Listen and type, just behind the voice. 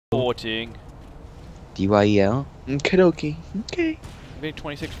Reporting. DYEL? Okie okay. I'm getting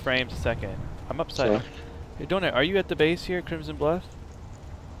 26 frames a second. I'm upside. Hey, Donut, are you at the base here, Crimson Bluff?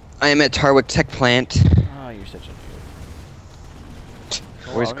 I am at Tarwick Tech Plant. Oh, you're such a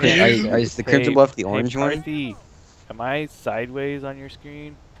noob. Where's Oh, is the Crimson Bluff the orange one? Parthy, am I sideways on your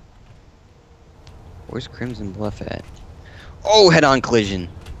screen? Where's Crimson Bluff at? Oh, head-on collision.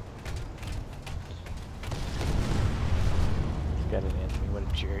 He's got it in me. What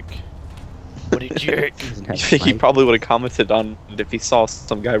a jerk. What a jerk. He probably would have commented on it if he saw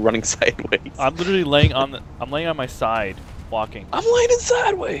some guy running sideways. I'm literally laying on my side, walking. I'm laying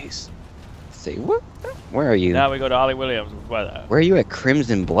sideways. Say what? Where are you? Now we go to Ollie Williams. Where are you at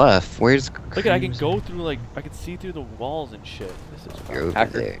Crimson Bluff? Where's Look at, I can go through, like, I can see through the walls and shit. This is fun. You're over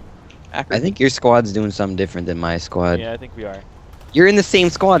Hacker. there. I think your squad's doing something different than my squad. Yeah, I think we are. You're in the same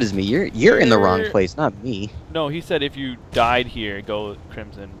squad as me. You're in the wrong place, not me. No, he said if you died here, go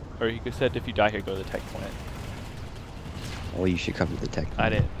Crimson. Or he said if you die here, go to the Tech Plant. Well, you should come to the tech. I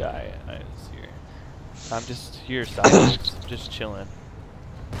didn't die. I was here. I'm just here, sideways, just chilling.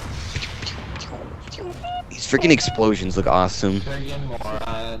 These freaking explosions look awesome.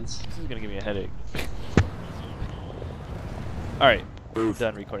 This is gonna give me a headache. Alright, we're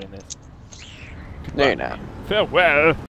done recording this. No, you're not. Farewell!